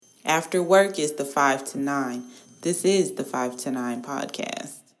After work is the 5 to 9. This is the 5 to 9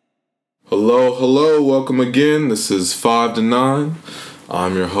 podcast. Hello, welcome again. This is 5 to 9.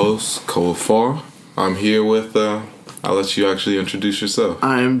 I'm your host, Cole Farr. I'm here with, I'll let you actually introduce yourself.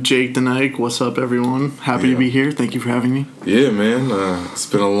 I'm Jake Denike. What's up, everyone? Happy to be here. Thank you for having me. Yeah, man. It's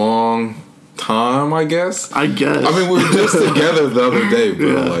been a long time, I guess. I mean, we were just together the other day,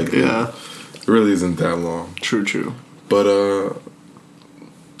 bro. It really isn't that long. True. But,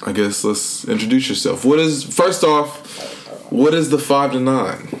 I guess let's introduce yourself. What is the 5 to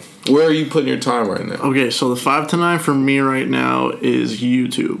 9? Where are you putting your time right now? Okay, so the 5 to 9 for me right now is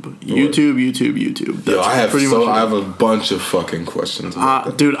YouTube. YouTube. Yo, I have a bunch of fucking questions about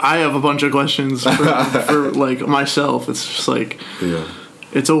that. Dude, I have a bunch of questions for like myself. It's just like,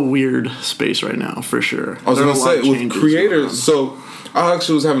 it's a weird space right now, for sure. I was going to say, with creators, so I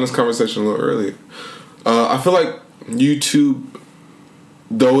actually was having this conversation a little earlier. I feel like YouTube,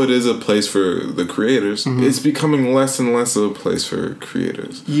 though it is a place for the creators, it's becoming less and less of a place for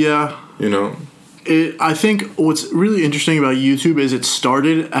creators. Yeah. You know? I think what's really interesting about YouTube is it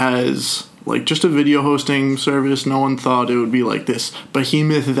started as like just a video hosting service. No one thought it would be like this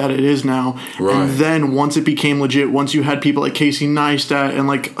behemoth that it is now. Right. And then once it became legit, once you had people like Casey Neistat and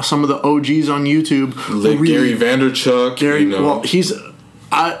like some of the OGs on YouTube. Like Gary Vaynerchuk. Well,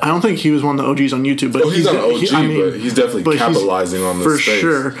 I don't think he was one of the OGs on YouTube, but he's not an OG, but he's definitely capitalizing on this space.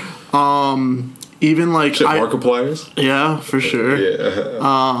 For sure. Even like Markiplier's? Yeah, for sure. Yeah.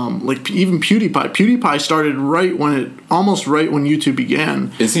 Like even PewDiePie. PewDiePie started almost right when YouTube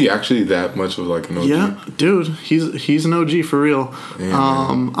began. Is he actually that much of like an OG? Yeah, dude, he's an OG for real.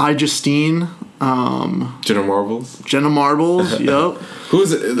 Yeah, iJustine. Jenna Marbles. Yep. Who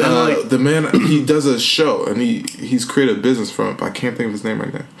is it? The man, he does a show, and he's created a business from it, but I can't think of his name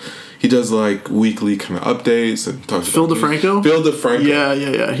right now. He does like weekly kind of updates and talks Phil DeFranco? Phil DeFranco.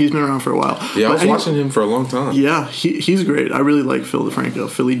 Yeah. He's been around for a while. Yeah, I was watching him for a long time. Yeah, he's great. I really like Phil DeFranco,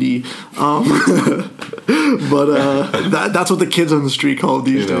 Philly D. But that's what the kids on the street call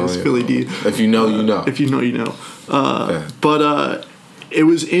these days, Philly D. If you know, you know. If you know, you know. But it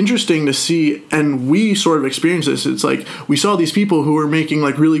was interesting to see, and we sort of experienced this. It's like we saw these people who were making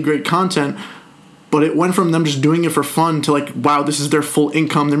like really great content, but it went from them just doing it for fun to like, wow, this is their full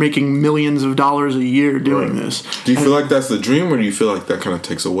income. They're making millions of dollars a year doing this. Do you feel like that's the dream, or do you feel like that kind of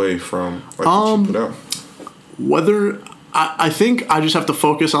takes away from like what you put out? Whether I think I just have to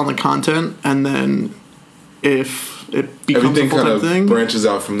focus on the content, and then if it becomes everything a full-time kind of thing, branches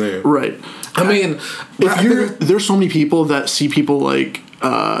out from there. Right. I mean, there's so many people that see people like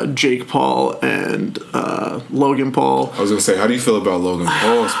Jake Paul and Logan Paul. I was gonna say, how do you feel about Logan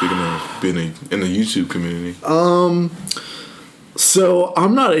Paul? Speaking of being in the YouTube community, so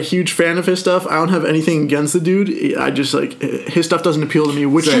I'm not a huge fan of his stuff. I don't have anything against the dude. I just like his stuff doesn't appeal to me,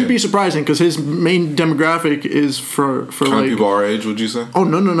 which shouldn't be surprising because his main demographic is for kind like of people our age. Would you say? Oh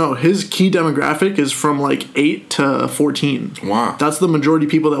no! His key demographic is from like 8 to 14. Wow, that's the majority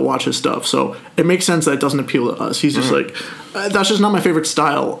of people that watch his stuff. So it makes sense that it doesn't appeal to us. He's just like that's just not my favorite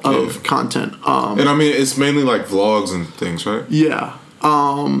style of content. And I mean, it's mainly like vlogs and things, right? Yeah.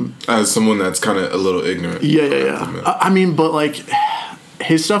 As someone that's kind of a little ignorant. Yeah. I mean, but like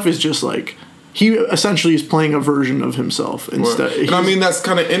his stuff is just like he essentially is playing a version of himself instead. And I mean, that's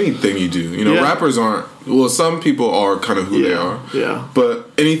kind of anything you do. You know, rappers aren't. Well, some people are kind of who they are. Yeah. But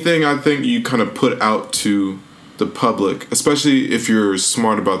anything I think you kind of put out to the public, especially if you're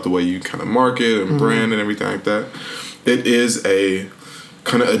smart about the way you kind of market and brand and everything like that, it is a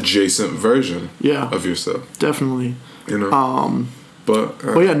kind of adjacent version of yourself. Definitely. You know. But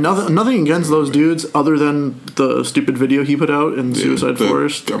yeah, nothing against those dudes other than the stupid video he put out in Suicide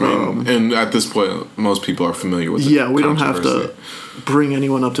Forest. I mean, and at this point, most people are familiar with it. Yeah, we don't have to bring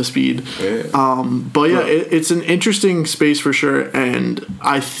anyone up to speed. Yeah. But yeah, it's an interesting space for sure, and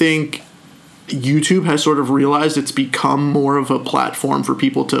I think YouTube has sort of realized it's become more of a platform for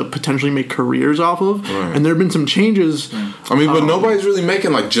people to potentially make careers off of. Right. And there have been some changes. I mean, but nobody's really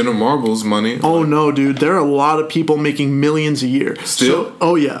making like Jenna Marbles money. Oh, no, dude. There are a lot of people making millions a year. Still?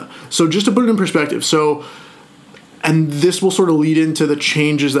 Oh, yeah. So just to put it in perspective, and this will sort of lead into the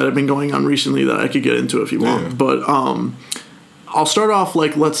changes that have been going on recently that I could get into if you want. But I'll start off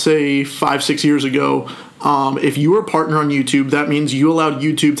like, let's say 5-6 years ago. If you were a partner on YouTube, that means you allowed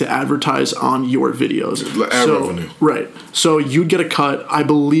YouTube to advertise on your videos. Ad revenue. Right. So you'd get a cut. I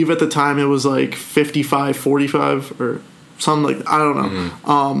believe at the time it was like 55-45 or something like that. I don't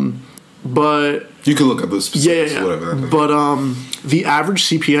know. But you can look up the specifics. Yeah. Whatever. But the average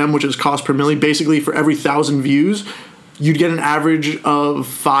CPM, which is cost per million, basically for every 1,000 views, you'd get an average of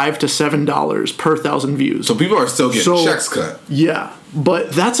 $5 to $7 per 1,000 views. So people are still getting checks cut. Yeah,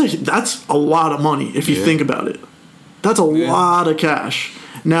 but that's a lot of money if you think about it. That's a lot of cash.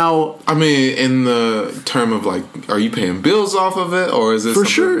 Now, I mean, in the term of like, are you paying bills off of it, or is it for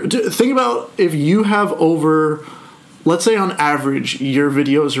sure? Think about if you have over, let's say on average, your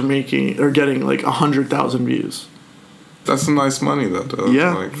videos are getting like 100,000 views. That's some nice money, though.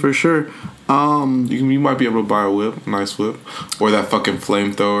 Yeah, like, for sure. You might be able to buy a nice whip, or that fucking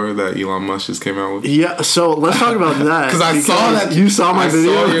flamethrower that Elon Musk just came out with. Yeah, so let's talk about that. Because I saw that. You saw my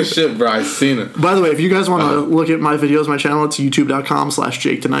video? I saw your shit, bro. I seen it. By the way, if you guys want to look at my videos, my channel, it's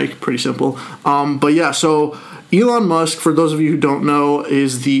youtube.com/JakeTheKnight. Pretty simple. But yeah, so Elon Musk, for those of you who don't know,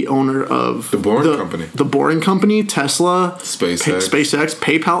 is the owner of The Boring Company. The Boring Company, Tesla, SpaceX,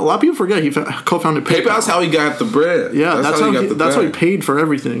 PayPal. A lot of people forget he co-founded PayPal. PayPal's how he got the bread. Yeah, that's how he paid for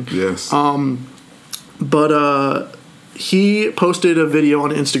everything. Yes. But he posted a video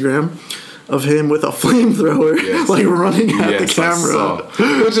on Instagram of him with a flamethrower, like running at the camera.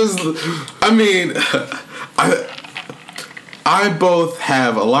 Which is, I mean, I both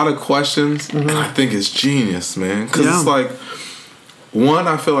have a lot of questions, and I think it's genius, man. Because it's like, one,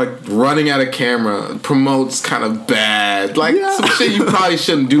 I feel like running at a camera promotes kind of bad, like some shit you probably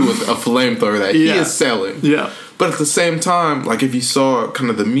shouldn't do with a flamethrower that he is selling. Yeah. But at the same time, like if you saw kind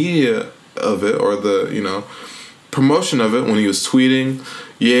of the media of it, or the, promotion of it when he was tweeting,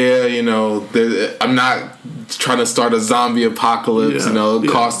 I'm not trying to start a zombie apocalypse, it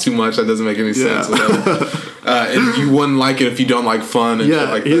costs too much, that doesn't make any sense, whatever. And you wouldn't like it if you don't like fun and shit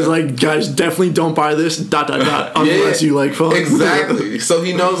like that. He's like, guys, definitely don't buy this, unless you like fun. Exactly. So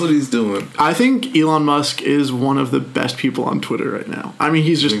he knows what he's doing. I think Elon Musk is one of the best people on Twitter right now. I mean,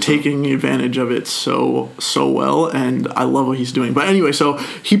 he's just taking advantage of it so well, and I love what he's doing. But anyway, so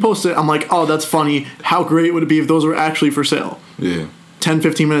he posted, I'm like, oh, that's funny. How great would it be if those were actually for sale? Yeah.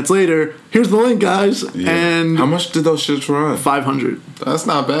 10-15 minutes later, here's the link, guys. And how much did those shits run? $500. That's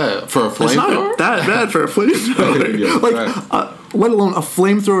not bad for a flamethrower. It's not that bad for a flamethrower. Let alone a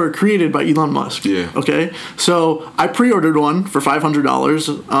flamethrower created by Elon Musk. Yeah. Okay. So I pre-ordered one for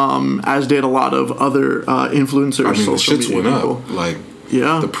 $500, as did a lot of other influencers. I mean, the shits went up. Like,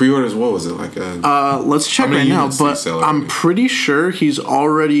 the pre-orders. What was it like? Let's check right now. But I'm pretty sure he's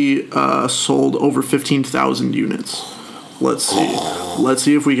already sold over 15,000 units. Let's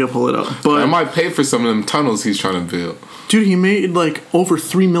see if we can pull it up. But I might pay for some of them tunnels he's trying to build. Dude, he made like over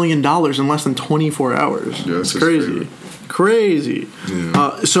 $3 million in less than 24 hours. Yeah, it's crazy.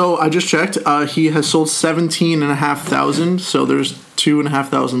 Yeah. So I just checked. He has sold 17,500. So there's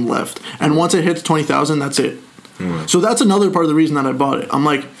 2,500 left. And once it hits 20,000, that's it. Right. So that's another part of the reason that I bought it. I'm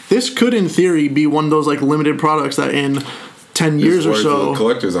like, this could in theory be one of those like limited products that in 10 years or so, a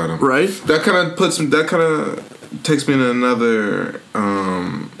collector's item, right? That kind of takes me to another,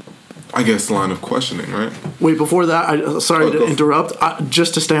 I guess, line of questioning, right? Wait, before that, sorry to interrupt.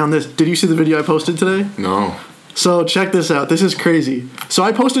 Just to stay on this, did you see the video I posted today? No. So check this out. This is crazy. So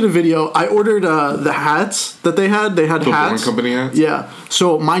I posted a video. I ordered the hats that they had. They had hats. Boring Company hats? Yeah.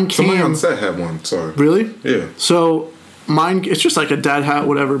 So mine came. Somebody on set had one. Sorry. Really? Yeah. So mine, it's just like a dad hat,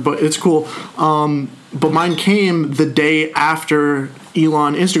 whatever, but it's cool. But mine came the day after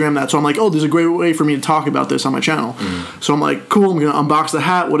Elon Instagram that, so I'm like, oh, there's a great way for me to talk about this on my channel. So I'm like, cool, I'm gonna unbox the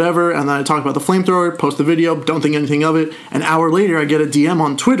hat, whatever, and then I talk about the flamethrower, post the video, don't think anything of it. An hour later, I get a DM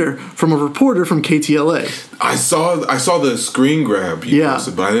on Twitter from a reporter from KTLA. I saw the screen grab you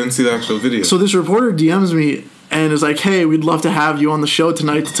posted, but I didn't see the actual video. So this reporter DMs me and is like, hey, we'd love to have you on the show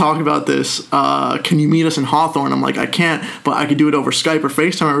tonight to talk about this. Can you meet us in Hawthorne? I'm like, I can't, but I could do it over Skype or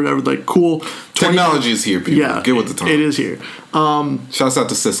FaceTime or whatever. Like, cool. Technology is here, people. Yeah, get with the time. It is here. Shouts out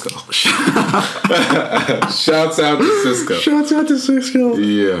to Cisco. Shouts out to Cisco.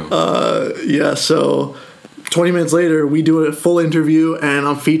 Yeah. So 20 minutes later, we do a full interview, and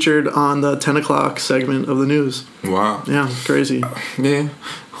I'm featured on the 10 o'clock segment of the news. Wow. Yeah, crazy. Yeah.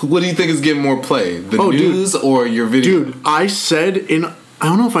 What do you think is getting more play? The news or your video? Dude, I said I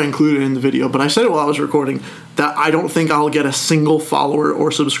don't know if I included it in the video, but I said it while I was recording, that I don't think I'll get a single follower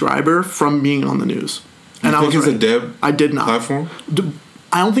or subscriber from being on the news. And I think it's a dead I did not. platform?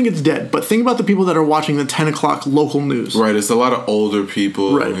 I don't think it's dead, but think about the people that are watching the 10 o'clock local news. Right, it's a lot of older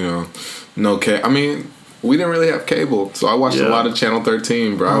people. Right. No cable. I mean, we didn't really have cable, so I watched a lot of Channel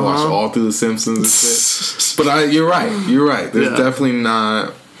 13, bro. I watched all through The Simpsons and shit. But you're right. There's definitely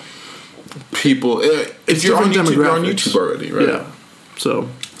not people. If you're on YouTube, you're on YouTube already, right? Yeah. So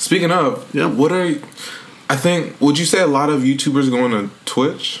speaking of, what are I think? Would you say a lot of YouTubers going to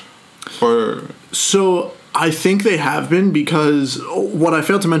Twitch, or so? I think they have been, because what I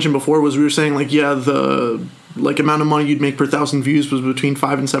failed to mention before was we were saying like, the like amount of money you'd make per 1,000 views was between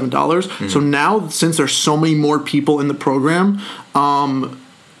 $5 and $7. So now, since there's so many more people in the program,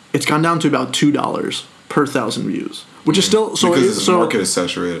 it's gone down to about $2 per 1,000 views, which is still because the market is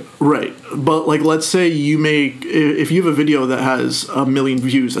saturated, right? But like, let's say you make, if you have a video that has 1 million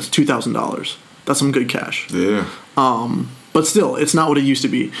views, that's $2,000. That's some good cash. Yeah. But still, it's not what it used to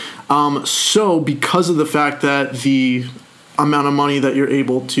be. So because of the fact that the amount of money that you're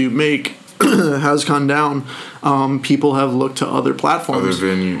able to make has gone down, people have looked to other platforms. Other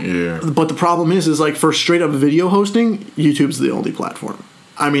venue, yeah. But the problem is like for straight up video hosting, YouTube's the only platform.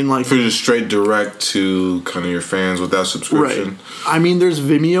 I mean, like for just straight direct to kind of your fans without subscription. Right. I mean, there's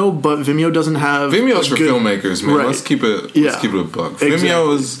Vimeo, but Vimeo doesn't have Vimeo's for filmmakers, man. Right. Let's keep it a buck. Exactly.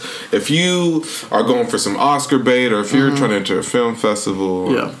 Vimeo is if you are going for some Oscar bait, or if you're trying to enter a film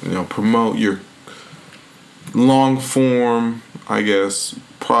festival, or, promote your long form, I guess,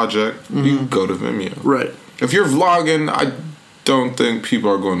 project, you can go to Vimeo. Right. If you're vlogging, I don't think people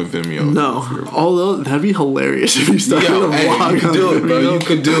are going to Vimeo. No, although that'd be hilarious if you started a vlog. You can do it, bro. You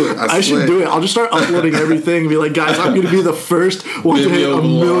could do it. I should do it. I'll just start uploading everything and be like, guys, I'm going to be the first one to hit 1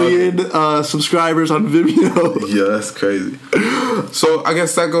 million subscribers on Vimeo. Yeah, that's crazy. So I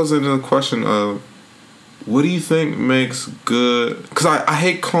guess that goes into the question of, what do you think makes good? Because I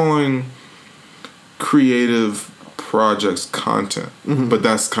hate calling creative projects content, but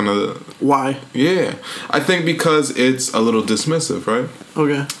that's kind of why. Yeah, I think because it's a little dismissive, right?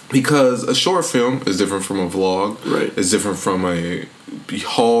 Okay. Because a short film is different from a vlog, right? It's different from a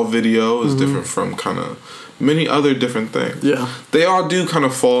haul video. It's different from kind of many other different things. Yeah, they all do kind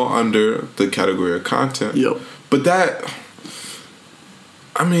of fall under the category of content. Yep. But that,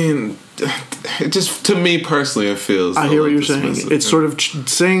 I mean, it just, to me personally, it feels. I hear what you're saying. It's sort of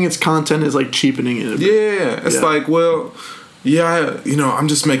saying it's content is like cheapening it a bit. Yeah, it's like, well, I'm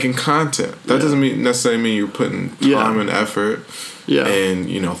just making content. That doesn't necessarily mean you're putting time and effort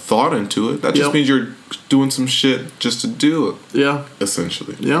and, thought into it. That just means you're doing some shit just to do it. Yeah.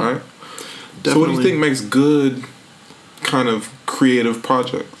 Essentially. Yeah. Right? Definitely. So what do you think makes good kind of creative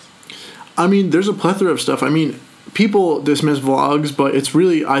projects? I mean, there's a plethora of stuff. I mean, people dismiss vlogs, but it's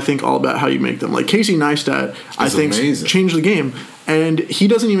really, I think, all about how you make them. Like Casey Neistat, I think, changed the game. And he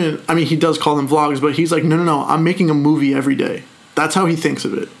doesn't even, I mean, he does call them vlogs, but he's like, no, I'm making a movie every day. That's how he thinks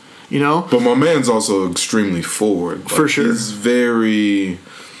of it, But my man's also extremely forward. For sure. He's very,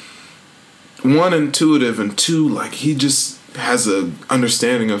 one, intuitive, and two, like, he just has a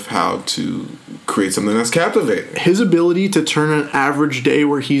understanding of how to create something that's captivating. His ability to turn an average day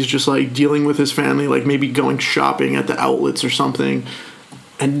where he's just like dealing with his family, like maybe going shopping at the outlets or something,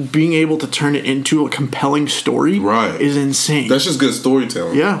 and being able to turn it into a compelling story is insane. That's just good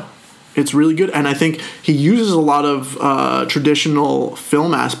storytelling. Yeah. It's really good. And I think he uses a lot of traditional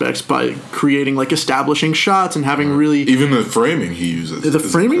film aspects by creating, like, establishing shots and having really... Even the framing he uses. The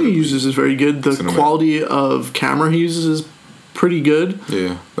framing he uses is very good. The quality of camera he uses is pretty good.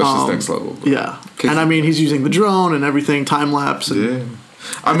 Yeah, that's just next level. Yeah. And I mean, he's using the drone and everything, time-lapse. Yeah.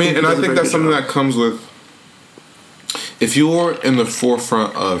 I think that's something that comes with... If you're in the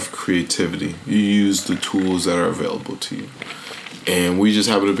forefront of creativity, you use the tools that are available to you. And we just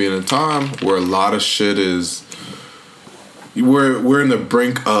happen to be in a time where a lot of shit is... We're in the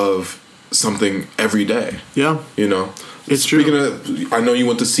brink of something every day. Yeah. It's Speaking of, I know you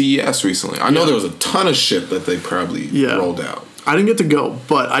went to CES recently. I know there was a ton of shit that they probably rolled out. I didn't get to go,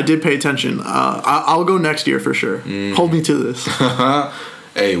 but I did pay attention. I'll go next year for sure. Hold me to this.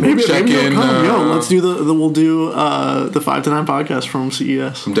 Hey, we'll check in. Let's do we'll do the 5 to 9 podcast from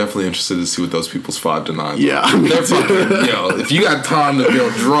CES. I'm definitely interested to see what those people's 5 to 9s. Yeah, they're fucking. If you got time to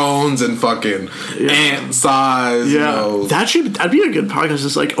build drones and fucking ant size, that'd be a good podcast.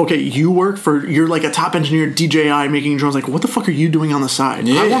 It's like, okay, you're like a top engineer at DJI making drones. Like, what the fuck are you doing on the side?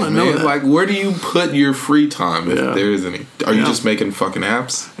 Yeah, I want to know that. Like, where do you put your free time if there is any? Are you just making fucking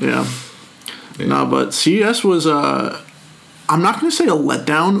apps? Yeah. No, but CES was I'm not going to say a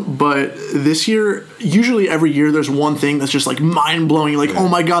letdown, but this year, usually every year, there's one thing that's just like mind-blowing. Like, oh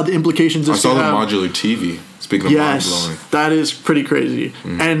my god, the implications of I saw the modular TV. Speaking of mind-blowing. That is pretty crazy.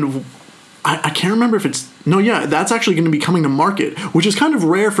 And I can't remember if it's... that's actually going to be coming to market, which is kind of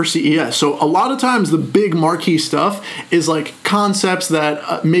rare for CES. So a lot of times, the big marquee stuff is like concepts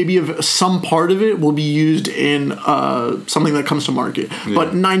that maybe some part of it will be used in something that comes to market. Yeah. But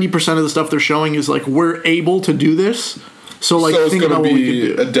 90% of the stuff they're showing is like, we're able to do this. So it's think about what we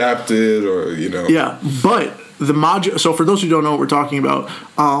could do. Adapted, or Yeah, but the module. So for those who don't know what we're talking about,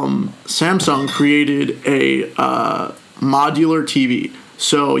 Samsung created a modular TV.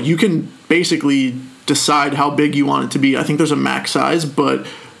 So you can basically decide how big you want it to be. I think there's a max size, but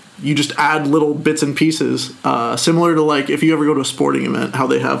you just add little bits and pieces, similar to like if you ever go to a sporting event, how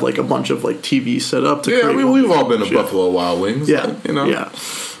they have like a bunch of like TVs set up to. Yeah, I mean, we've all been to Buffalo Wild Wings. Yeah, like, you know. Yeah,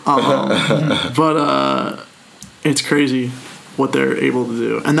 but it's crazy what they're able to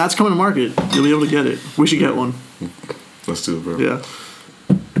do, and that's coming to market. You'll be able to get it. We should get one. Let's do it, bro. Yeah.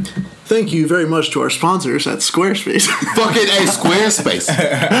 Thank you very much to our sponsors at Squarespace. Fucking A, Squarespace.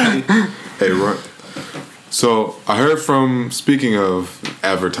 Hey, right. So I heard from, speaking of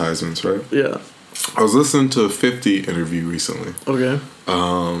advertisements, right? Yeah. I was listening to a 50 interview recently. Okay.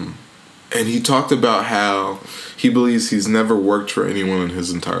 And he talked about how he believes he's never worked for anyone in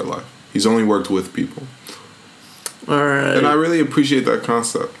his entire life. He's only worked with people. All right. And I really appreciate that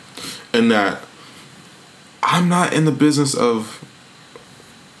concept. And that I'm not in the business of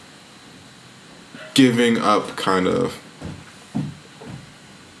giving up kind of.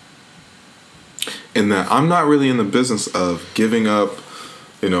 In that I'm not really in the business of giving up,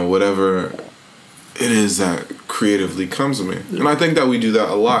 whatever it is that creatively comes to me. And I think that we do that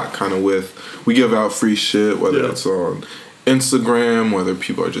a lot, kind of we give out free shit, whether it's on Instagram, whether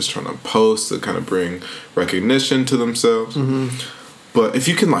people are just trying to post to kind of bring recognition to themselves. Mm-hmm. But if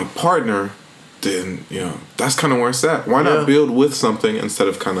you can like partner, then, that's kind of where it's at. Why not build with something instead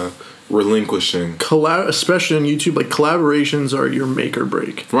of kind of relinquishing? Especially on YouTube, like collaborations are your make or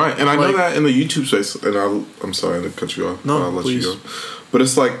break. Right, and I know that in the YouTube space, and I'm sorry to cut you off. No, I'll let please. you go. But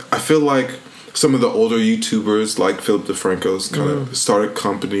it's like, I feel like some of the older YouTubers, like Philip DeFranco's, kind of started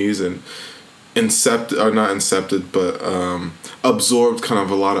companies and absorbed kind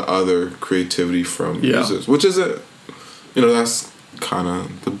of a lot of other creativity from users, which is that's kind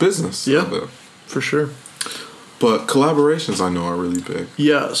of the business of it. For sure. But collaborations I know are really big.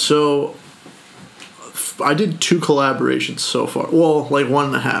 Yeah, so I did 2 collaborations so far. Well, like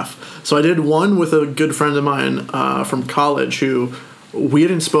 1.5. So I did one with a good friend of mine from college who we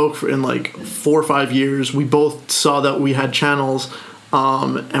hadn't spoke in like 4 or 5 years. We both saw that we had channels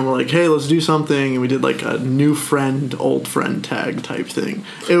and we're like, hey, let's do something. And we did like a new friend, old friend tag type thing.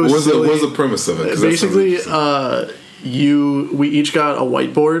 It was what was the premise of it? Basically, we each got a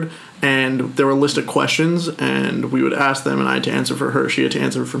whiteboard. And there were a list of questions, and we would ask them, and I had to answer for her. She had to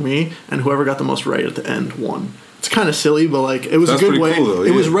answer for me, and whoever got the most right at the end won. It's kind of silly, but like it was a good way. Cool, though,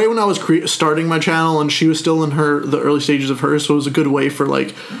 It was right when I was starting my channel, and she was still in the early stages of hers, so it was a good way for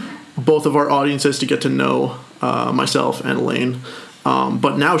like both of our audiences to get to know myself and Elaine.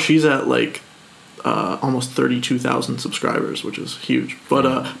 But now she's at like almost 32,000 subscribers, which is huge. But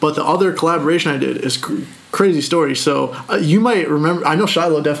the other collaboration I did is crazy story. So you might remember. I know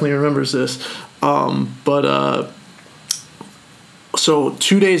Shiloh definitely remembers this. So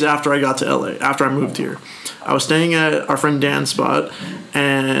 2 days after I got to LA, after I moved here, I was staying at our friend Dan's spot,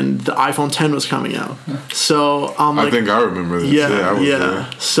 and the iPhone 10 was coming out. So I'm like, I think I remember this. Yeah.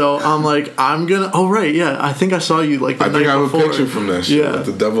 So I'm like, I'm gonna. Oh right, yeah. I think I saw you like. The I think night I have before. a picture from that shit with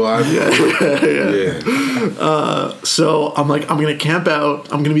the double iPhone. Yeah. So I'm like, I'm gonna camp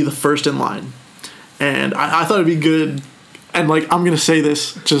out. I'm gonna be the first in line, and I thought it'd be good. And like, I'm gonna say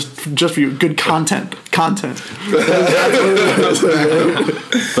this just for you, good content.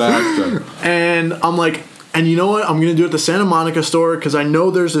 And I'm like, and you know what? I'm gonna do it at the Santa Monica store because I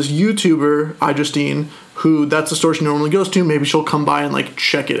know there's this YouTuber, iJustine, who that's the store she normally goes to. Maybe she'll come by and like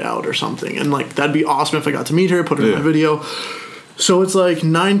check it out or something. And like, that'd be awesome if I got to meet her, put her in my video. So it's like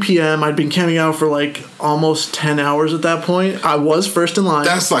 9 p.m. I'd been camping out for like almost 10 hours at that point. I was first in line.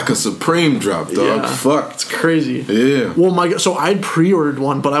 That's like a Supreme drop, dog. Yeah. Fuck. It's crazy. Yeah. Well, so I'd pre-ordered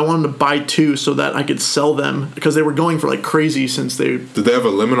one, but I wanted to buy 2 so that I could sell them because they were going for like crazy since they... Did they have a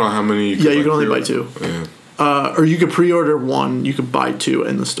limit on how many you could you can only buy 2. Yeah. Or you could pre-order 1, you could buy 2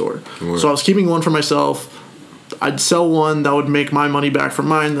 in the store. Sure. So I was keeping 1 for myself. I'd sell 1, that would make my money back from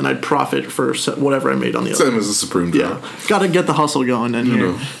mine, then I'd profit for whatever I made on the other. Same as a Supreme drop. Yeah. Gotta get the hustle going in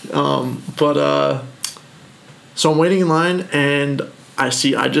here. So I'm waiting in line, and I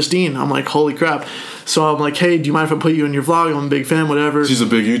see iJustine. I'm like, holy crap. So I'm like, hey, do you mind if I put you in your vlog? I'm a big fan, whatever. She's a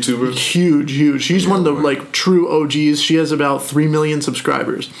big YouTuber? Huge. She's one of the like true OGs. She has about 3 million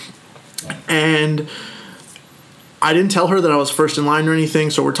subscribers. And I didn't tell her that I was first in line or anything,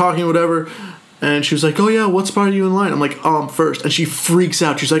 so we're talking, whatever. And she was like, oh, yeah, what spot are you in line? I'm like, oh, I'm first. And she freaks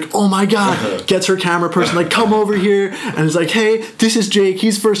out. She's like, oh, my God. Gets her camera person, like, come over here. And is like, hey, this is Jake.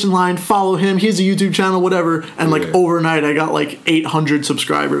 He's first in line. Follow him. He has a YouTube channel, whatever. And, like, overnight, I got, like, 800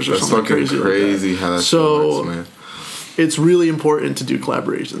 subscribers or something crazy. That's fucking crazy how that works, man. It's really important to do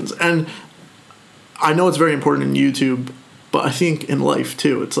collaborations. And I know it's very important in YouTube, but I think in life,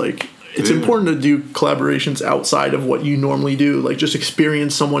 too. It's like, it's important to do collaborations outside of what you normally do. Like, just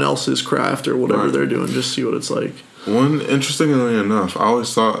experience someone else's craft or whatever they're doing. Just see what it's like. Interestingly enough, I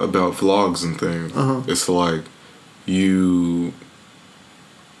always thought about vlogs and things. It's like in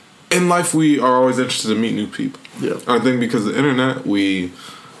life we are always interested to meet new people. Yeah. I think because of the internet, we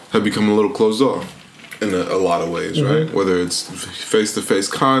have become a little closed off in a lot of ways, right? Whether it's face-to-face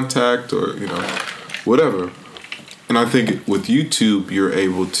contact or, whatever. And I think with YouTube, you're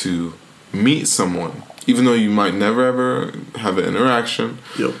able to meet someone, even though you might never ever have an interaction.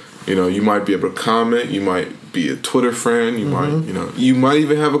 Yep. You might be able to comment. You might be a Twitter friend. You might, you might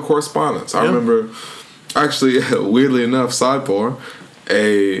even have a correspondence. I remember, actually, weirdly enough, sidebar,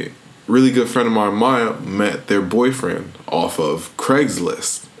 a really good friend of mine, Maya, met their boyfriend off of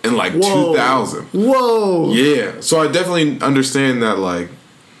Craigslist in 2000. Whoa. Yeah. So I definitely understand that,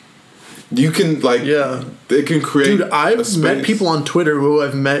 you can, it can create. Dude, I've met people on Twitter who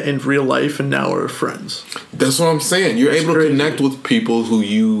I've met in real life and now are friends. That's what I'm saying. You're able to connect with people who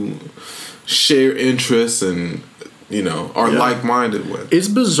you share interests and, are like-minded with. It's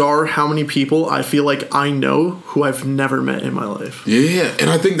bizarre how many people I feel like I know who I've never met in my life. Yeah, and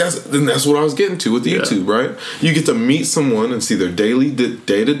I think that's what I was getting to with YouTube, right? You get to meet someone and see their daily,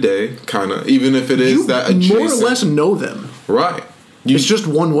 day-to-day, kind of, even if it is that adjacent. More or less know them. Right. It's just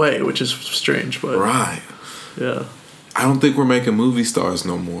one way, which is strange, but right. Yeah. I don't think we're making movie stars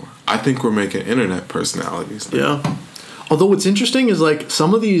no more. I think we're making internet personalities now. Yeah. Although what's interesting is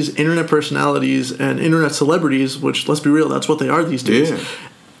some of these internet personalities and internet celebrities, which let's be real, that's what they are these days. Yeah.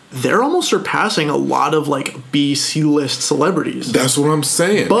 They're almost surpassing a lot of B, C-list celebrities. That's what I'm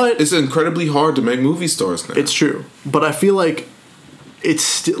saying. But it's incredibly hard to make movie stars now. It's true. But I feel like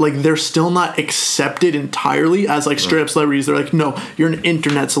it's they're still not accepted entirely as straight up celebrities. They're no, you're an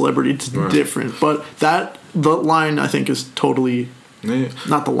internet celebrity. It's different. But the line I think is totally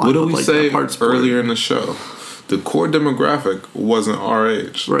not the line. What did we say earlier in the show? The core demographic wasn't our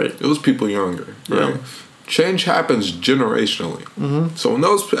age. Right. It was people younger. Right. Yeah. Change happens generationally. So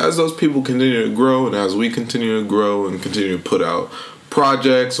as those people continue to grow, and as we continue to grow and continue to put out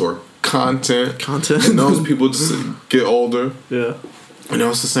projects or content, and those people just get older. Yeah.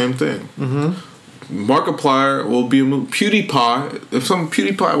 It's the same thing. Markiplier will be a PewDiePie. If some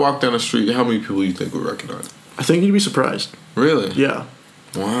PewDiePie walked down the street, how many people do you think would recognize? I think you'd be surprised. Really? Yeah.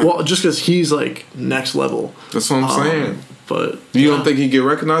 Wow. Well, just because he's next level. That's what I'm saying. But you don't think he'd get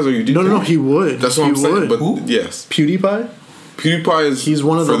recognized, or you do? No, he would. That's what I'm saying. But yes, PewDiePie. PewDiePie is. He's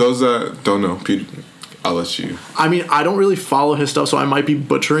one of for those that don't know. I'll let you. I mean, I don't really follow his stuff, so I might be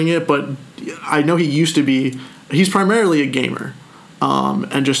butchering it, but I know he used to be. He's primarily a gamer.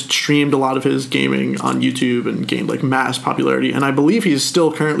 And just streamed a lot of his gaming on YouTube and gained mass popularity. And I believe he's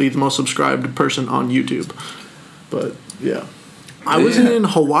still currently the most subscribed person on YouTube. But yeah, I was in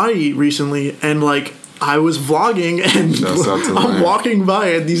Hawaii recently, and I was vlogging, and I'm walking by,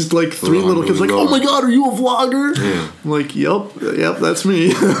 and these three little kids oh my god, are you a vlogger? Yeah. I'm yep, that's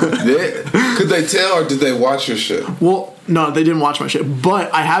me. Could they tell, or did they watch your shit? Well, no, they didn't watch my shit,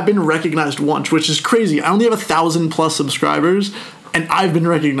 but I have been recognized once, which is crazy. I only have 1,000+ subscribers. And I've been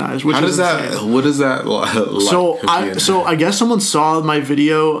recognized, which is insane. What is that like? So I guess someone saw my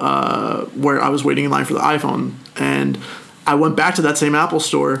video where I was waiting in line for the iPhone, and I went back to that same Apple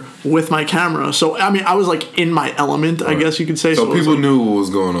store with my camera. So I mean, I was in my element, I guess you could say. So people knew what was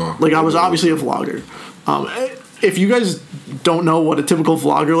going on. I was obviously a vlogger. If you guys don't know what a typical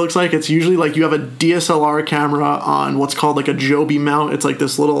vlogger looks like, it's usually you have a DSLR camera on what's called a Joby mount. It's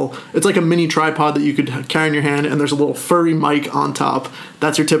this little, it's a mini tripod that you could carry in your hand, and there's a little furry mic on top.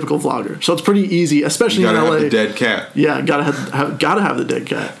 That's your typical vlogger. So it's pretty easy, especially in LA. Gotta have the dead cat. Yeah, gotta have the dead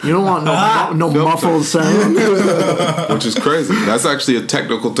cat. You don't want no muffled sound. Which is crazy. That's actually a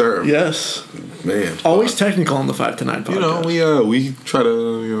technical term. Yes. Man, always technical on the 5 to 9 podcast. We try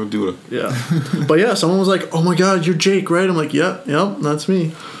to do it. Yeah, but yeah, someone was "Oh my god, you're Jake, right?" I'm yep, that's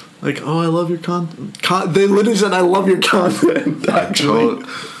me. Oh, I love your content. They literally said, "I love your content." Actually,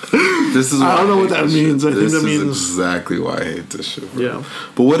 this is. I don't know what that means. I think that means exactly why I hate this shit. Bro. Yeah,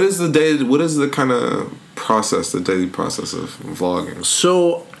 but what is the kind of process, the daily process of vlogging?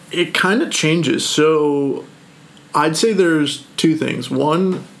 So it kind of changes. So I'd say there's 2 things.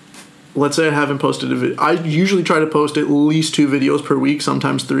 One, let's say I haven't posted a video. I usually try to post at least 2 videos per week,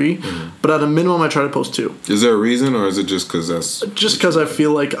 sometimes 3. But at a minimum, I try to post 2. Is there a reason, or is it just because that's... Just because I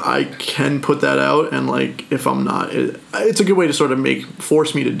feel I can put that out, and if I'm not... It's a good way to sort of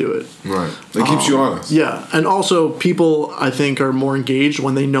force me to do it. Right. It keeps you honest. Yeah. And also, people, I think, are more engaged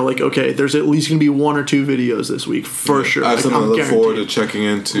when they know, okay, there's at least going to be 1 or 2 videos this week, for sure. I have something to look forward to checking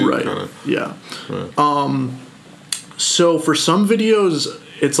into. Right. Kinda. Yeah. Right. So for some videos...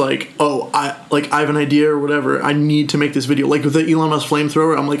 it's like, oh, I have an idea or whatever. I need to make this video. Like with the Elon Musk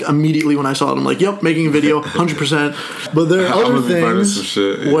flamethrower, I'm like, immediately when I saw it, I'm like, yep, making a video, 100%. But there are other things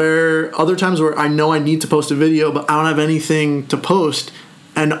where other times where I know I need to post a video, but I don't have anything to post.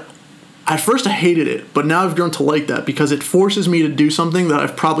 And at first I hated it, but now I've grown to like that because it forces me to do something that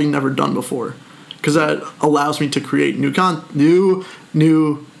I've probably never done before. Because that allows me to create new.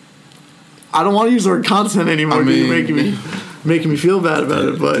 I don't want to use the word content anymore. I mean, you're making me feel bad about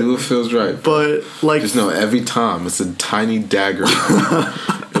it. But do what feels right. But like, just know every time it's a tiny dagger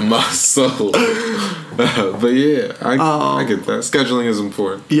in my soul. But yeah, I get that. Scheduling is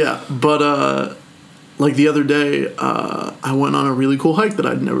important. Yeah, but like the other day, I went on a really cool hike that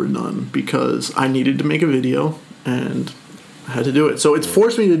I'd never done because I needed to make a video and I had to do it. So it's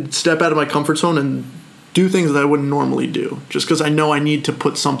forced me to step out of my comfort zone and do things that I wouldn't normally do just because I know I need to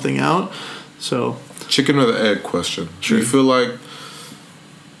put something out. So chicken or the egg question. Sure. Do you feel like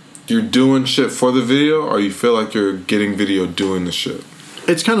you're doing shit for the video or you feel like you're getting video doing the shit?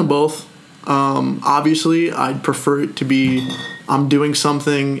 It's kind of both. Obviously, I'd prefer it to be I'm doing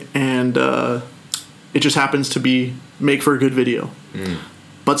something and it just happens to be make for a good video.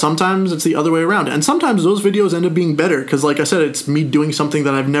 But sometimes it's the other way around. And sometimes those videos end up being better because, like I said, it's me doing something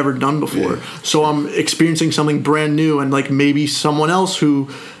that I've never done before. Yeah. So I'm experiencing something brand new and, like, maybe someone else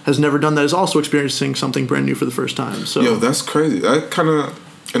who has never done that is also experiencing something brand new for the first time. So yo, that's crazy. That kind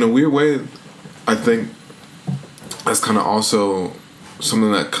of, in a weird way, I think that's kind of also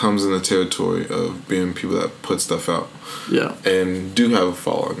something that comes in the territory of being people that put stuff out. Yeah. And do have a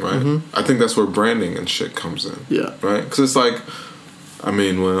following, right? Mm-hmm. I think that's where branding and shit comes in. Yeah. Right? Because it's like, I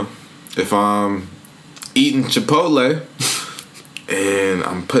mean, well, if I'm eating Chipotle and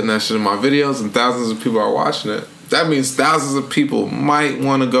I'm putting that shit in my videos and thousands of people are watching it, that means thousands of people might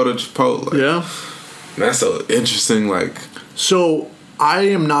want to go to Chipotle. Yeah. And that's so interesting, like... So, I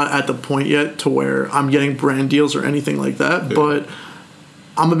am not at the point yet to where I'm getting brand deals or anything like that, yeah. But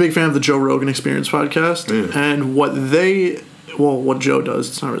I'm a big fan of the Joe Rogan Experience podcast, yeah. And what Joe does,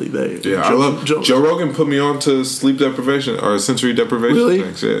 it's not really they. Yeah, I love Joe Rogan put me on to sleep deprivation or sensory deprivation really?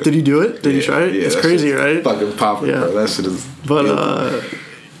 Things. Yeah. Did you do it? Did you try it? Yeah, it's crazy, right? Fucking popular, bro. That shit is... But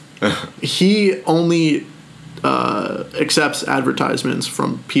he only accepts advertisements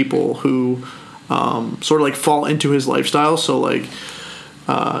from people who sort of like fall into his lifestyle. So like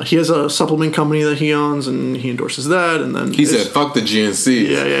he has a supplement company that he owns and he endorses that, and then he said fuck the GNC.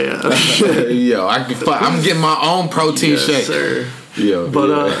 Yeah. Yo, I'm getting my own protein shake. Sir. Yo,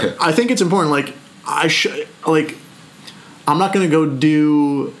 but I think it's important, like I'm not gonna go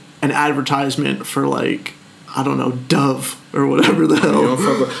do an advertisement for, like, I don't know, Dove or whatever the hell. You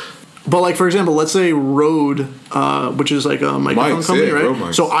don't but, like, for example, let's say Rode, which is like a microphone company, right?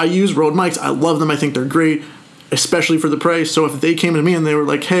 Rode so I use Rode mics. I love them. I think they're great, especially for the price. So if they came to me and they were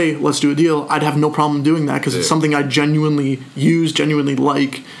like, hey, let's do a deal, I'd have no problem doing that because it's something I genuinely use, genuinely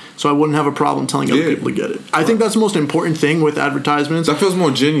like. So I wouldn't have a problem telling other people to get it. I think that's the most important thing with advertisements. That feels more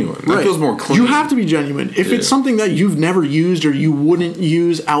genuine. That feels more clean. You have to be genuine. If it's something that you've never used or you wouldn't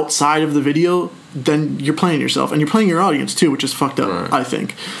use outside of the video, then you're playing yourself. And you're playing your audience too, which is fucked up, I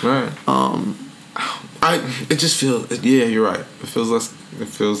think. Right. It just feels... Yeah, you're right. It feels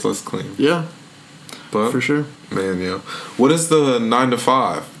less clean. Yeah. But, for sure. Man, what is the 9 to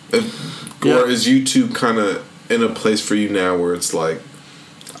 5? Or is YouTube kind of in a place for you now where it's like,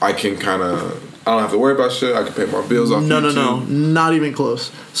 I can kind of... I don't have to worry about shit. I can pay my bills off YouTube. No. Not even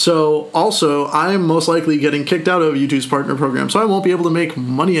close. So, also, I am most likely getting kicked out of YouTube's partner program, so I won't be able to make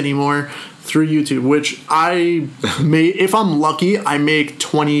money anymore through YouTube, which I may... If I'm lucky, I make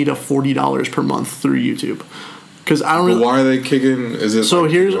 $20 to $40 per month through YouTube. Because I don't really... Why are they kicking... Is it so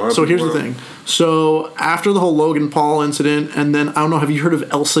like, here's the thing. So, after the whole Logan Paul incident, and then, I don't know, have you heard of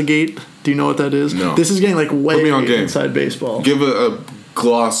ElsaGate? Do you know what that is? No. This is getting, like, way inside baseball. Give a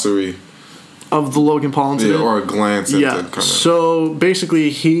glossary of the Logan Paul incident. Yeah, or a glance at the kind of... So basically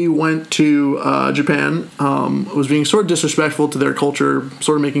he went to Japan, was being sort of disrespectful to their culture,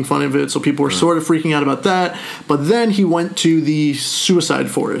 sort of making fun of it, so people were sort of freaking out about that. But then he went to the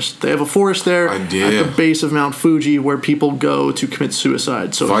suicide forest. They have a forest there at the base of Mount Fuji where people go to commit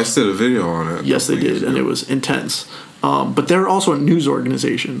suicide. So Vice did a video on it. Yes, they did, and it was intense. But they're also a news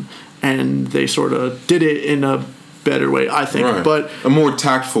organization, and they sort of did it in a better way, I think, but a more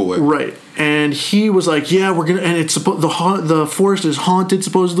tactful way, right? And he was like, "Yeah, we're gonna," and it's the forest is haunted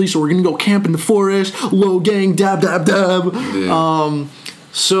supposedly, so we're gonna go camp in the forest. Low gang, dab. Yeah.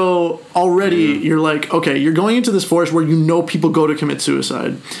 So already you're like, okay, you're going into this forest where you know people go to commit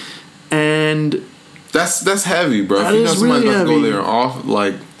suicide, and that's heavy, bro. If you know somebody's really about to go there off,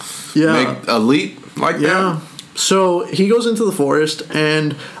 like, make a leap like that. So he goes into the forest,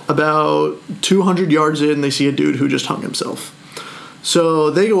 and about 200 yards in, they see a dude who just hung himself. So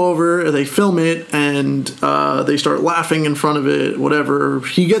they go over, they film it, and they start laughing in front of it, whatever.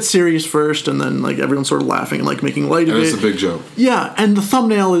 He gets serious first, and then like everyone's sort of laughing and like making light of it. And it's a big joke. Yeah, and the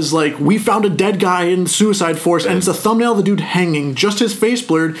thumbnail is like, we found a dead guy in the suicide forest, and it's a thumbnail of the dude hanging, just his face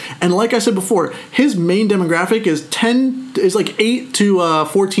blurred. And like I said before, his main demographic is 8 to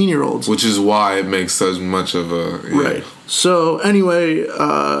 14-year-olds. Which is why it makes such much of a... Yeah. Right. So anyway,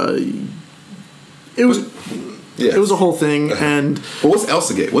 it was... Yes. It was a whole thing, and... But what's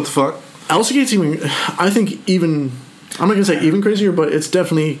ElsaGate? What the fuck? ElsaGate's I think even... I'm not going to say even crazier, but it's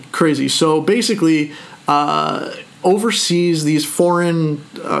definitely crazy. So basically, overseas, these foreign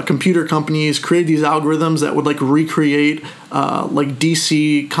computer companies created these algorithms that would like recreate like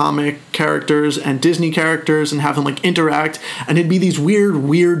DC comic characters and Disney characters and have them like interact. And it'd be these weird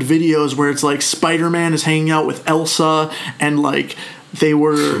videos where it's like Spider-Man is hanging out with Elsa, and like... They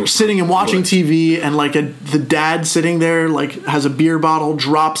were sitting and watching TV, and like the dad sitting there like has a beer bottle,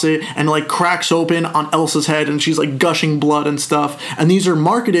 drops it, and like cracks open on Elsa's head, and she's like gushing blood and stuff. And these are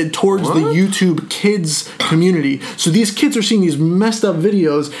marketed towards the YouTube kids community. So these kids are seeing these messed up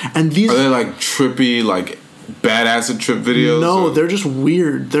videos, and these are they like trippy, like bad acid trip videos? No, they're just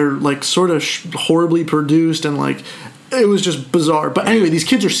weird. They're like sort of horribly produced, and like. It was just bizarre. But anyway, these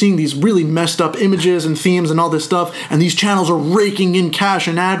kids are seeing these really messed up images and themes and all this stuff, and these channels are raking in cash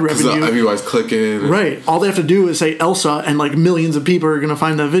and ad revenue. Everybody's clicking. Right. All they have to do is say Elsa, and like millions of people are going to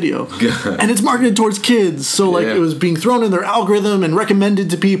find that video. And it's marketed towards kids. So like it was being thrown in their algorithm and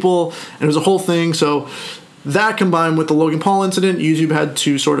recommended to people, and it was a whole thing. So that combined with the Logan Paul incident, YouTube had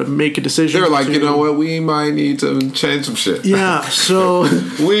to sort of make a decision. They're like, you know what, we might need to change some shit. Yeah, so...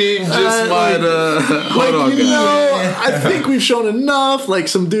 we just might, hold on, guys. I think we've shown enough. Like,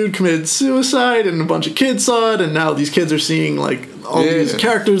 some dude committed suicide, and a bunch of kids saw it, and now these kids are seeing, like, all these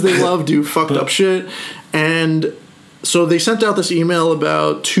characters they love do fucked up shit. And... So they sent out this email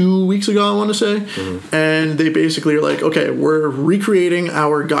about 2 weeks ago, I want to say, and they basically are like, okay, we're recreating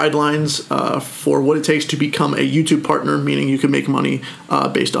our guidelines for what it takes to become a YouTube partner, meaning you can make money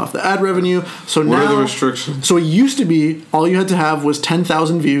based off the ad revenue. So what are the restrictions? So it used to be all you had to have was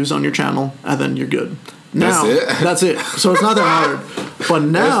 10,000 views on your channel, and then you're good. Now, that's it. So it's not that hard. But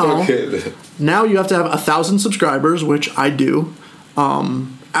now, now you have to have 1,000 subscribers, which I do.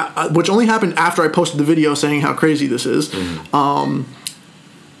 Which only happened after I posted the video saying how crazy this is.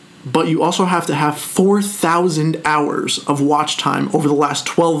 But you also have to have 4,000 hours of watch time over the last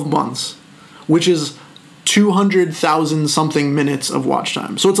 12 months, which is 200,000 something minutes of watch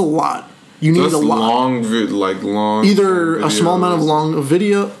time. So it's a lot. You need a lot. Long. Either a small amount of long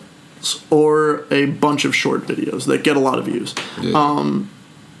video or a bunch of short videos that get a lot of views. Yeah.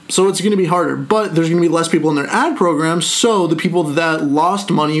 So it's going to be harder, but there's going to be less people in their ad programs, so the people that lost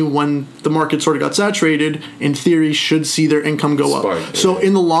money when the market sort of got saturated, in theory, should see their income go up. So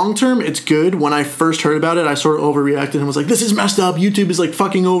in the long term, it's good. When I first heard about it, I sort of overreacted and was like, this is messed up. YouTube is like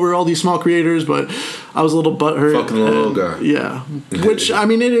fucking over all these small creators, but I was a little butthurt. Fucking the little guy. Yeah. Which, I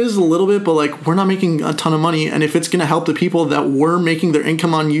mean, it is a little bit, but like, we're not making a ton of money, and if it's going to help the people that were making their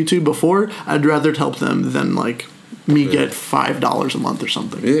income on YouTube before, I'd rather it help them than like... me get $5 a month or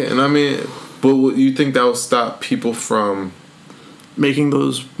something. Yeah, and I mean, but you think that will stop people from making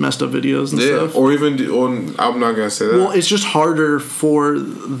those messed up videos and stuff? Or even, I'm not gonna say that. Well, it's just harder for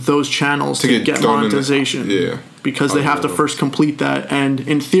those channels to get monetization. Because they have to first complete that, and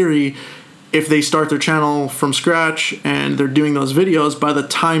in theory, if they start their channel from scratch and they're doing those videos, by the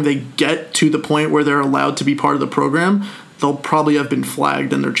time they get to the point where they're allowed to be part of the program, they'll probably have been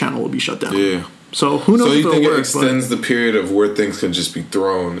flagged and their channel will be shut down. Yeah. So who knows? So you think it extends the period of where things can just be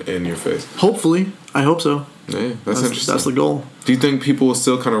thrown in your face? Hopefully, I hope so. Yeah, that's interesting. That's the goal. Do you think people will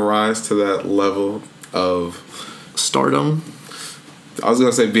still kind of rise to that level of stardom? I was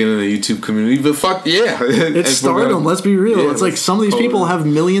gonna say being in the YouTube community, but fuck yeah, it's stardom. Let's be real. Yeah, it's like some of these people have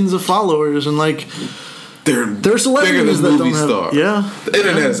millions of followers, and like. They're celebrities that don't have... Yeah. The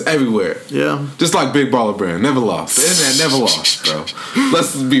internet is everywhere. Yeah. Just like Big Baller Brand. Never lost. The internet never lost, bro.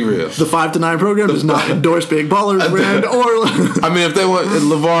 Let's be real. The 5 to 9 program does not endorse Big Baller Brand or... I mean, if they want...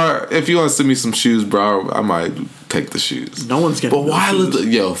 LeVar, if you want to send me some shoes, bro, I might take the shoes. No one's getting But why...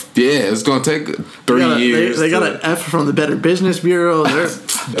 it's going to take 3 years. They got an F from the Better Business Bureau.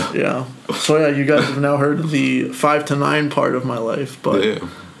 Yeah. So, yeah, you guys have now heard the 5 to 9 part of my life, but... Yeah.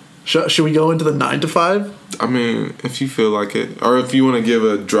 Should we go into the 9 to 5? I mean, if you feel like it, or if you want to give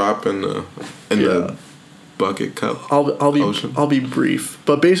a drop in the bucket, cup? I'll be brief,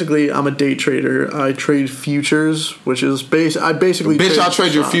 but basically I'm a day trader. I trade futures, which is I basically bitch, I'll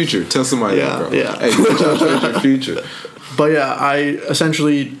trade your future. Tell somebody that, bro. Yeah. Hey, bitch, I'll trade your future. But yeah, I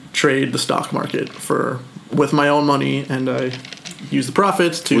essentially trade the stock market with my own money, and I use the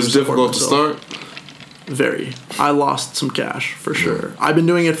profits to. Was it difficult to start? Very. I lost some cash for sure. I've been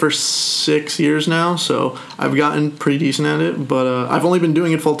doing it for 6 years now, so I've gotten pretty decent at it. But I've only been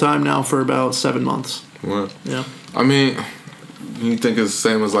doing it full time now for about 7 months. What? Yeah. I mean, you think it's the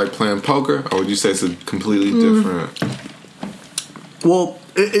same as like playing poker, or would you say it's a completely different? Well,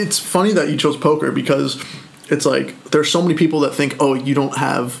 it's funny that you chose poker because it's like there's so many people that think, oh, you don't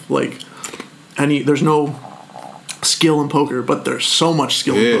have like there's no skill in poker, but there's so much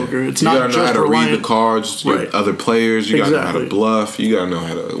skill in poker. It's not just you gotta know how to read the cards, right. Other players. You gotta know how to bluff. You gotta know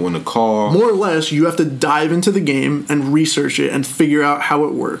how to win a call. More or less, you have to dive into the game and research it and figure out how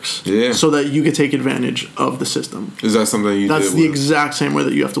it works. Yeah. So that you can take advantage of the system. Is that something you? That's the exact same way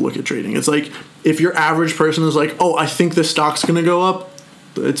that you have to look at trading. It's like if your average person is like, oh, I think this stock's gonna go up,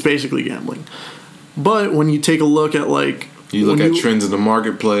 it's basically gambling. But when you take a look at like. You look at trends in the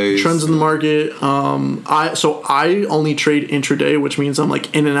marketplace. Trends in the market. I only trade intraday, which means I'm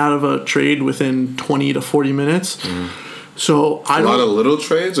like in and out of a trade within 20 to 40 minutes. So a lot of little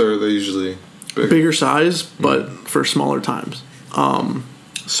trades, or are they usually bigger size, but for smaller times.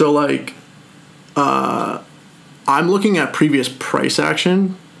 So like, I'm looking at previous price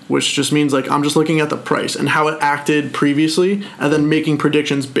action, which just means like I'm just looking at the price and how it acted previously, and then making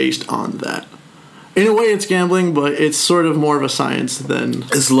predictions based on that. In a way, it's gambling, but it's sort of more of a science than...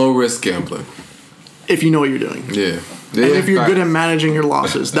 It's low-risk gambling. If you know what you're doing. Yeah. And if you're good at managing your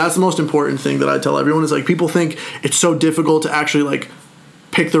losses. That's the most important thing that I tell everyone is, like, people think it's so difficult to actually, like,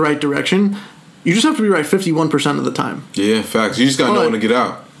 pick the right direction. You just have to be right 51% of the time. Yeah, facts. You just got to know when to get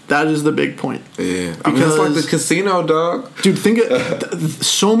out. That is the big point. Yeah. I mean, it's like the casino, dog. Dude,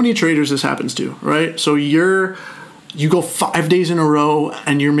 so many traders this happens to, right? So you go 5 days in a row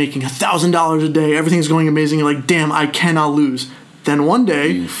and you're making $1,000 a day. Everything's going amazing. You're like, damn, I cannot lose. Then one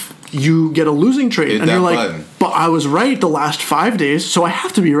day you get a losing trade and you're like, button. But I was right the last 5 days, so I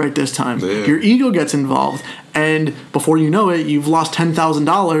have to be right this time. Yeah. Your ego gets involved, and before you know it, you've lost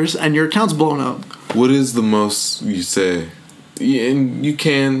 $10,000 and your account's blown up. What is the most you say? And you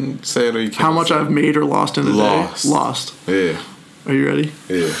can say it or you can't. How much I've made or lost in a day? Lost. Yeah. Are you ready?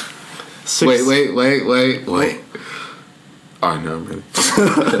 Yeah. Wait. I know, man.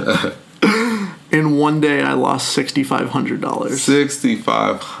 In one day, I lost $6,500.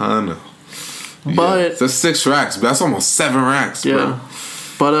 $6,500. But that's 6 racks. But that's almost 7 racks, yeah. bro.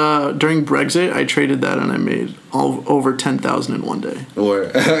 But during Brexit, I traded that and I made over $10,000 in one day.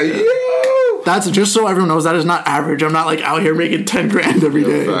 That's just so everyone knows that is not average. I'm not like out here making $10,000 every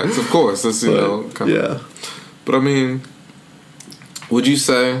day. Facts, of course. That's yeah. But I mean, would you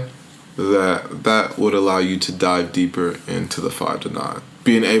say that would allow you to dive deeper into the 5 to 9,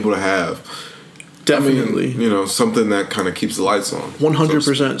 being able to have definitely something that kind of keeps the lights on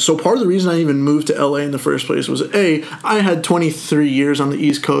 100%. So part of the reason I even moved to LA in the first place was I had 23 years on the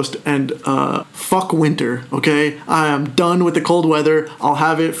East Coast and fuck winter. Okay, I am done with the cold weather. I'll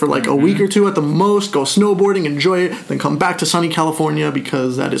have it for like a week or two at the most, go snowboarding, enjoy it, then come back to sunny California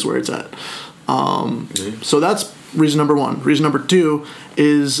because that is where it's at. So that's reason number 1. Reason number 2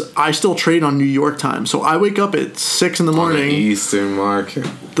 is I still trade on New York time. So I wake up at 6 in the morning. On the Eastern market.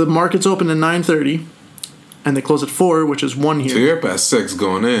 The market's open at 9:30, and they close at 4, which is 1 here. So you're up at 6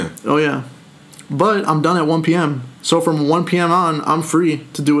 going in. Oh, yeah. But I'm done at 1 p.m. So from 1 p.m. on, I'm free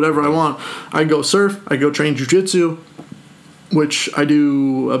to do whatever I want. I go surf. I go train jiu-jitsu, which I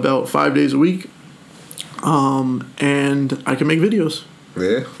do about 5 days a week. And I can make videos.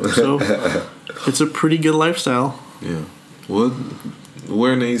 Yeah. So it's a pretty good lifestyle. Yeah.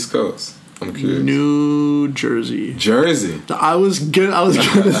 Where in the East Coast? I'm curious. New Jersey. I was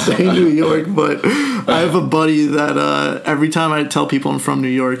gonna say New York, but I have a buddy that every time I tell people I'm from New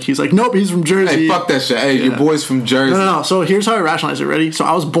York, he's like, nope, he's from Jersey. Hey, fuck that shit. Hey, your boy's from Jersey. No. So here's how I rationalize it. Ready? So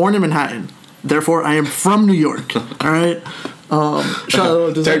I was born in Manhattan. Therefore, I am from New York. All right?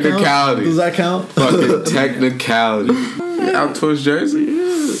 Technicality. Does that count? Fucking technicality. Out towards Jersey?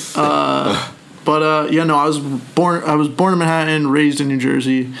 But I was born in Manhattan, raised in New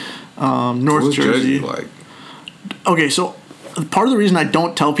Jersey, North What's Jersey. Like? Okay, so part of the reason I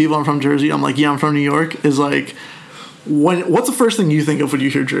don't tell people I'm from Jersey, I'm like, yeah, I'm from New York, is like, what's the first thing you think of when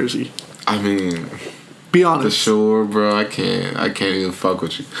you hear Jersey? I mean, Be The honest. Shore, bro, I can't even fuck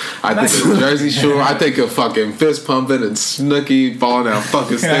with you. I think of Jersey Shore. I think of fucking fist pumping and Snooki falling down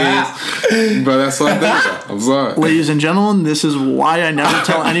fucking stairs. Bro, that's what I think about. I'm sorry. Ladies and gentlemen, this is why I never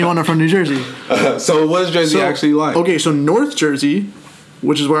tell anyone I'm from New Jersey. So what is Jersey actually like? Okay, so North Jersey,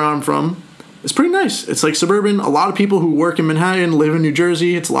 which is where I'm from, it's pretty nice. It's like suburban. A lot of people who work in Manhattan live in New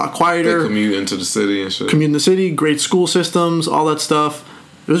Jersey. It's a lot They quieter. commute into the city and shit. Commute in the city, great school systems, all that stuff.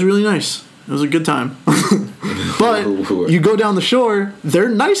 It was really nice. It was a good time. But you go down the shore, there are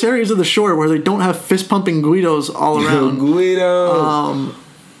nice areas of the shore where they don't have fist pumping Guidos all around. Guido.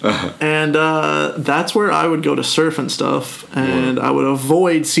 And that's where I would go to surf and stuff. And I would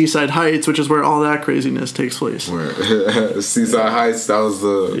avoid Seaside Heights, which is where all that craziness takes place. Seaside Heights, that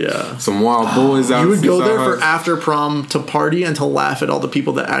was some wild boys out. You would go Seaside there Heights. for after prom to party and to laugh at all the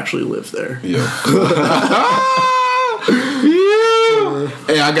people that actually live there. Yeah.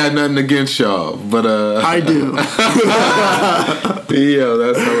 Hey, I got nothing against y'all, but I do. yeah,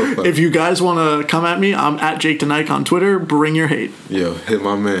 that's hella fun. If you guys want to come at me, I'm at Jake Denike on Twitter. Bring your hate. Yo, hit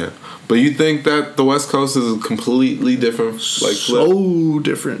my man. But you think that the West Coast is a completely different, like, flip? So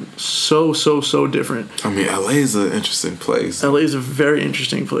different. So different. I mean, LA is an interesting place. LA is a very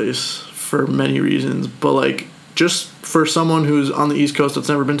interesting place for many reasons. But, like, just for someone who's on the East Coast that's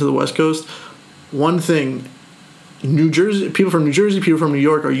never been to the West Coast, one thing, New Jersey, people from New Jersey, people from New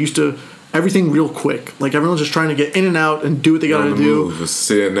York are used to everything real quick. Like, everyone's just trying to get in and out and do what they gotta do. It's a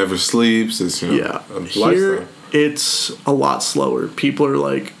city that never sleeps. It's, you know, Yeah. a Here, lifestyle. it's a lot slower. People are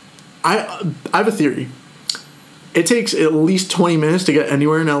like, I have a theory. It takes at least 20 minutes to get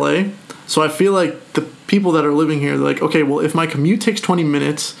anywhere in LA. So I feel like the people that are living here, they're like, okay, well, if my commute takes 20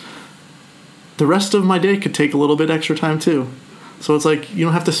 minutes, the rest of my day could take a little bit extra time too. So it's like you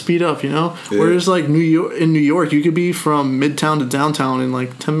don't have to speed up, you know? Yeah. Whereas like in New York, you could be from midtown to downtown in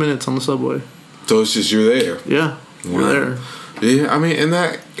like 10 minutes on the subway. So it's just you're there. Yeah, you're there. Yeah, I mean, and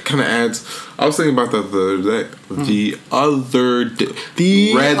that kind of adds. I was thinking about that the other day.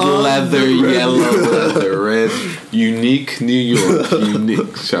 The red leather, yellow leather, red. Unique New York.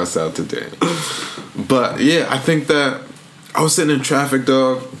 Unique. Shouts out to Dan. But yeah, I think that I was sitting in traffic,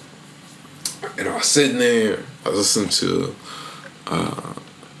 dog, and I was sitting there. I was listening to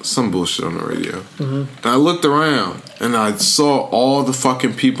some bullshit on the radio. And I looked around, and I saw all the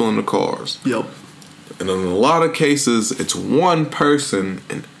fucking people in the cars. Yep. And in a lot of cases, it's one person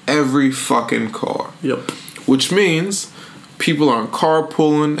in every fucking car. Yep. Which means people aren't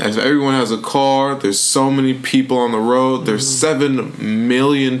carpooling. As everyone has a car, there's so many people on the road. There's 7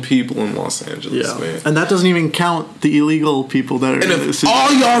 million people in Los Angeles, Yeah. man. And that doesn't even count the illegal people that are And in the if city.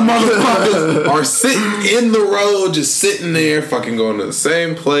 all y'all motherfuckers are sitting in the road, just sitting there, fucking going to the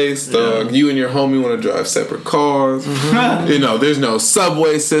same place, dog. You and your homie want to drive separate cars. You know, there's no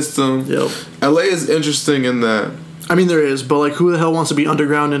subway system. Yep. LA is interesting in that. I mean, there is, but like, who the hell wants to be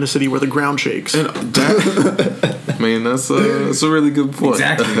underground in a city where the ground shakes? And that, I mean, that's a really good point.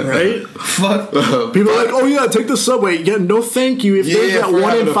 Exactly. Right? Fuck. People are like, oh yeah, take the subway. Yeah, no thank you. If there's Yeah, that for 1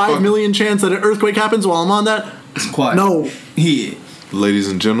 having in a 5 fucking- million chance that an earthquake happens while I'm on that, It's quiet. no, Yeah. Ladies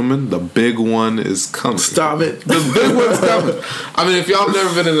and gentlemen, the big one is coming. stop it. The big one's coming. I mean, if y'all have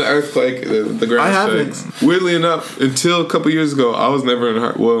never been in an earthquake, the ground I haven't. shakes. Weirdly enough, until a couple years ago, I was never in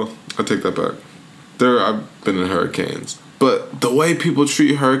a well, I take that back. I've been in hurricanes. But the way people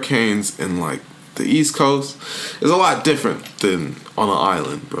treat hurricanes in, like, the East Coast is a lot different than on an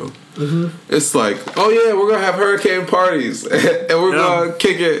island, bro. It's like, oh yeah, we're gonna have hurricane parties and we're gonna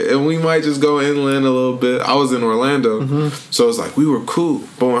kick it, and we might just go inland a little bit. I was in Orlando, so it's like we were cool.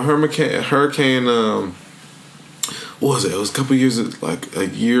 But when hurricane, what was it? It was a couple years, like a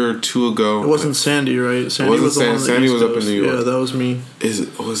year or two ago. It wasn't Sandy, right? Sandy Wasn't was the one on the Sandy East was up in Coast. New York. Yeah, that was me. Is it?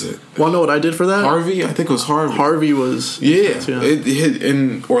 What was it? Want to know what I did for that? Harvey? I think it was Harvey. Harvey was. Yeah, it hit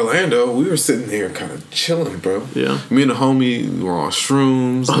in Orlando. We were sitting there kind of chilling, bro. Yeah. Me and the homie were on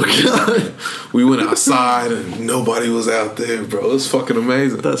shrooms. God. We went outside and nobody was out there, bro. It was fucking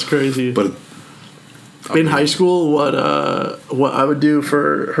amazing. That's crazy. But in high school, what I would do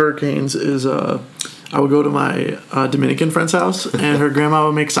for hurricanes is I would go to my Dominican friend's house, and her grandma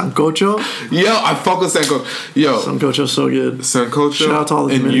would make sancocho. yo, I fuck with Sancocho. Yo, Sancocho's so good. Sancocho Shout out to all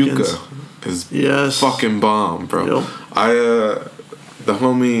the and Dominicans. yuca is Yes. fucking bomb, bro. Yep. The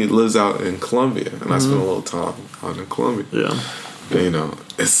homie lives out in Colombia, and I spent a little time out in Colombia. Yeah. And, you know,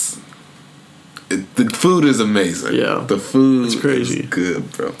 the food is amazing. Yeah. The food It's crazy. is good,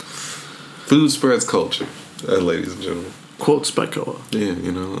 bro. Food spreads culture, ladies and gentlemen. Quotes by Koa. Yeah,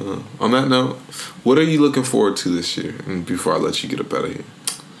 you know. On that note, what are you looking forward to this year? And before I let you get up out of here.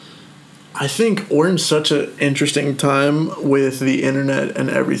 I think we're in such an interesting time with the internet and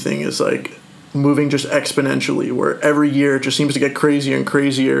everything. Is like moving just exponentially, where every year it just seems to get crazier and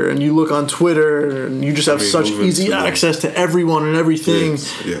crazier, and you look on Twitter and you just have such easy access to everyone and everything.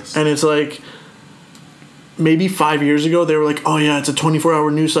 Yes. And it's like, maybe 5 years ago they were like, oh yeah, it's a 24-hour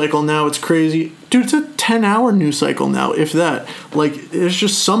news cycle now, it's crazy. Dude, it's a 10-hour news cycle now, if that. Like, there's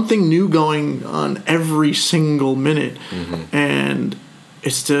just something new going on every single minute. And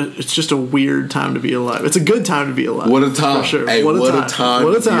it's just a weird time to be alive. It's a good time to be alive. What a time. For sure. Hey, what a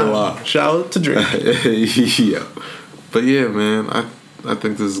time to be alive. Shout out to Drake. Yeah. But yeah, man, I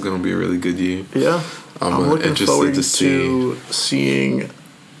think this is going to be a really good year. Yeah. I'm looking interested forward to to seeing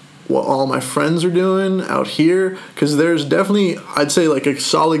what all my friends are doing out here, because there's definitely, I'd say, like a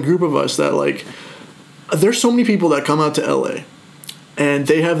solid group of us that, like, there's so many people that come out to LA and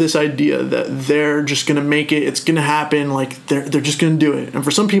they have this idea that they're just gonna make it, it's gonna happen, like they're just gonna do it. And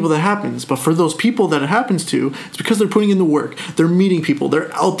for some people that happens, but for those people that it happens to, it's because they're putting in the work, they're meeting people,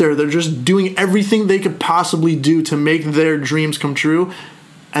 they're out there, they're just doing everything they could possibly do to make their dreams come true.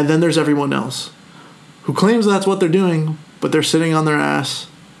 And then there's everyone else who claims that's what they're doing, but they're sitting on their ass,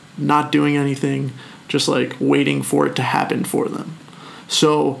 not doing anything, just like waiting for it to happen for them.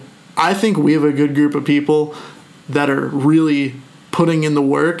 So I think we have a good group of people that are really putting in the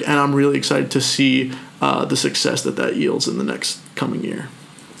work, and I'm really excited to see the success that yields in the next coming year.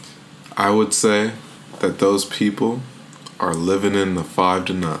 I would say that those people are living in the 5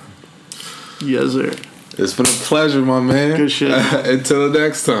 to 9. Yes, sir. It's been a pleasure, my man. Good shit. Until the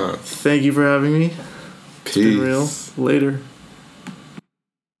next time. Thank you for having me. Peace. It's been real. Later.